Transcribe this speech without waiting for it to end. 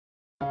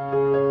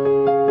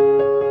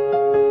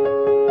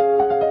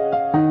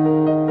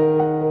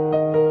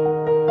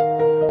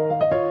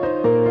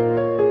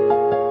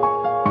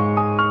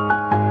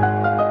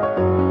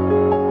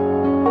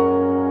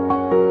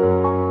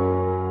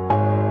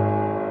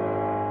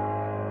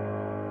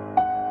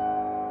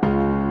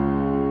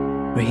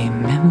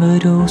Remember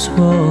those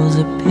walls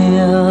I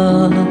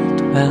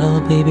built?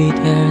 Well, baby,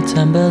 they're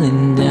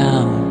tumbling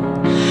down.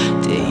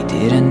 They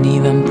didn't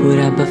even put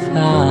up a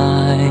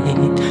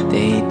fight.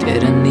 They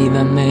didn't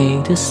even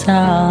make a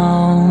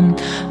sound.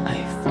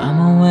 I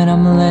found when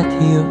I'm let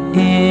you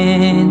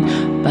in,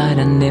 but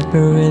I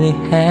never really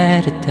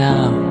had a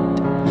doubt.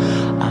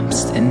 I'm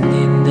standing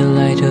in the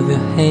light of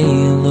your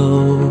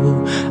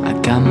halo. I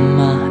got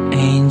my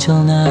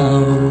angel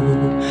now.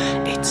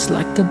 It's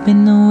like I've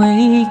been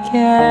awakened.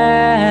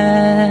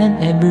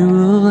 Every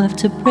rule I have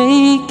to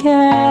break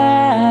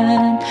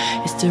it.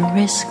 It's the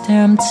risk that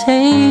I'm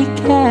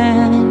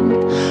taking.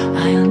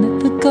 I'm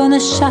never gonna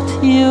shut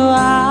you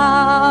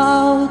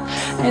out.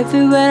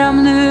 Everywhere I'm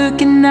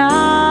looking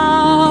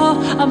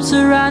now, I'm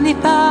surrounded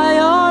by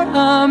your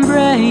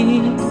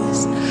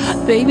embrace.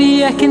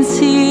 Baby, I can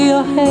see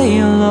your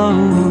halo.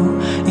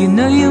 You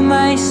know you're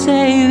my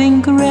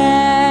saving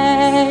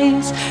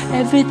grace.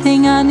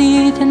 Everything I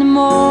need and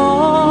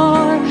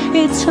more,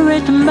 it's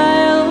written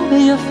by all over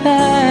your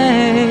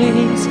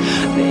face.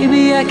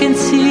 Baby, I can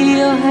see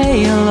your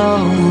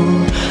halo.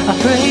 I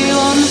pray you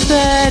won't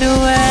fade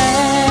away.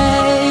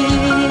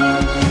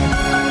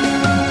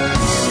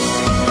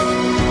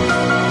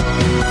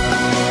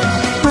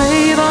 Pray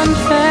you won't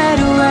fade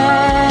away.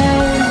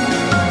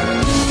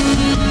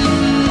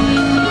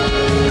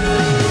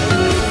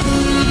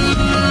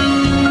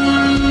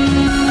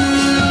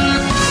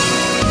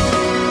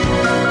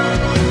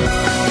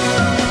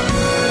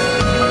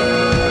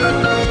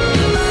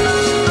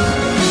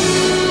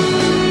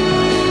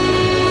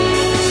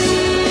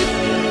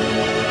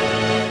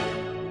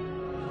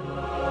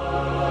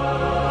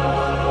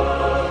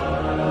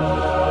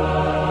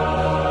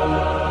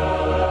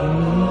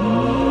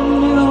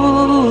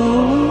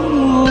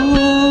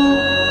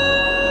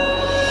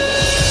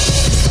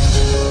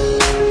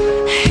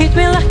 Hit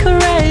me like a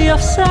ray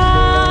of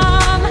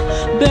sun,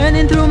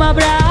 burning through my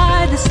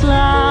brightest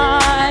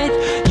light.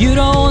 You're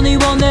the only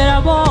one that I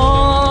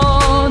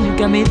want. You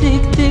got me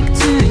addicted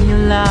to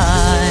your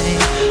light.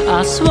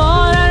 I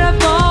swore that I'm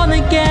born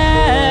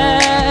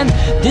again.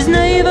 This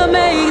never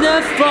made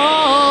a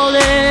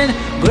falling.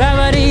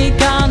 Gravity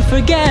can't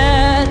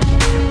forget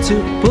to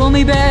pull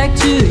me back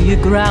to your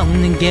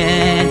ground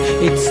again.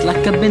 It's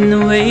like I've been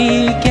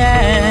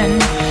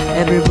awakened.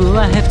 Every rule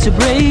I have to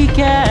break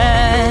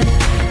it.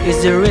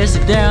 It's the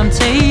risk that I'm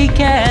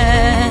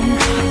taking.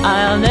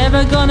 I'm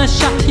never gonna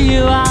shut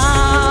you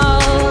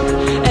out.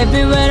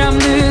 Everywhere I'm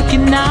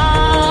looking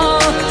now,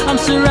 I'm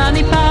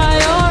surrounded by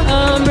your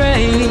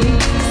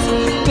embrace.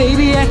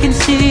 Baby, I can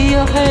see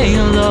your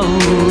halo.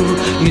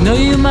 You know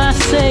you're my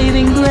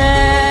saving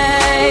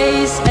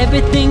grace.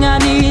 Everything I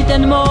need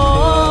and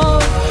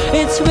more,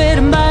 it's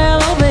written by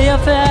all over your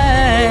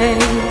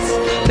face.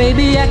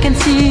 Baby, I can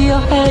see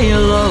your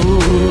halo.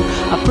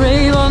 I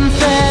pray you won't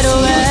fade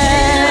away.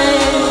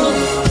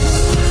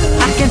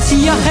 I can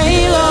see your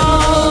halo.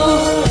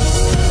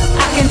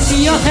 I can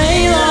see your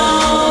halo.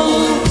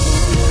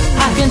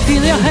 I can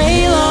feel your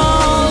halo.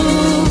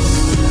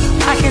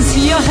 I can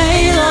see your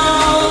halo.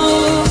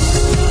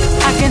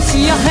 I can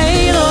see your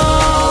halo.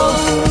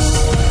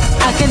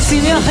 I can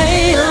feel your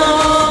halo.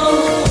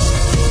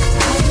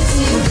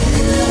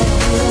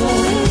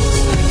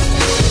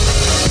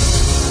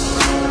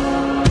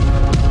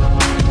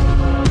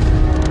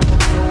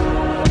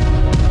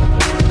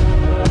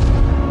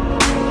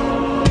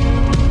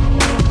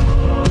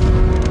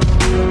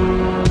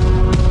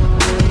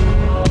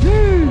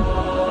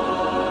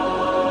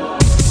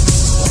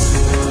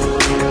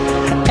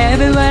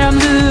 Everywhere I'm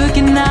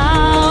looking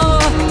now,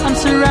 I'm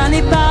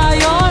surrounded by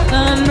your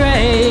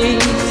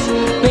embrace.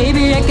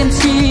 Baby, I can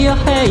see your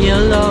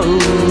halo.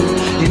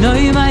 You know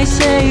you're my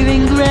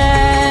saving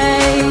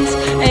grace.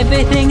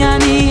 Everything I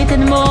need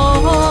and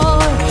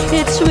more,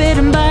 it's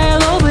written by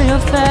all over your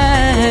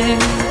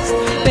face.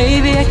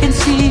 Baby, I can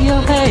see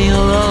your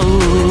halo.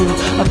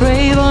 I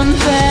pray you won't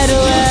fade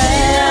away.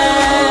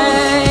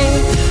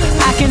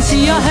 I can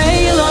see your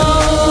halo.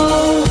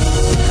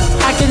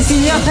 I can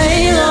see your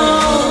halo.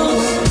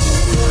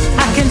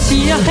 I can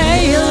see your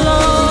halo.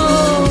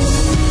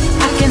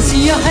 I can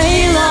see your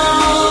halo.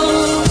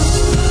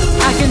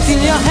 I can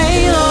feel your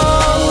halo.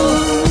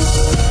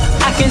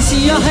 I can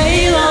see your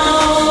halo.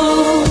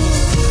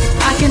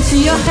 I can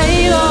see your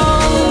halo.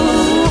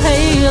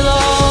 Halo.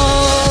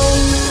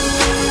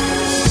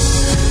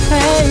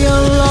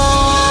 Halo.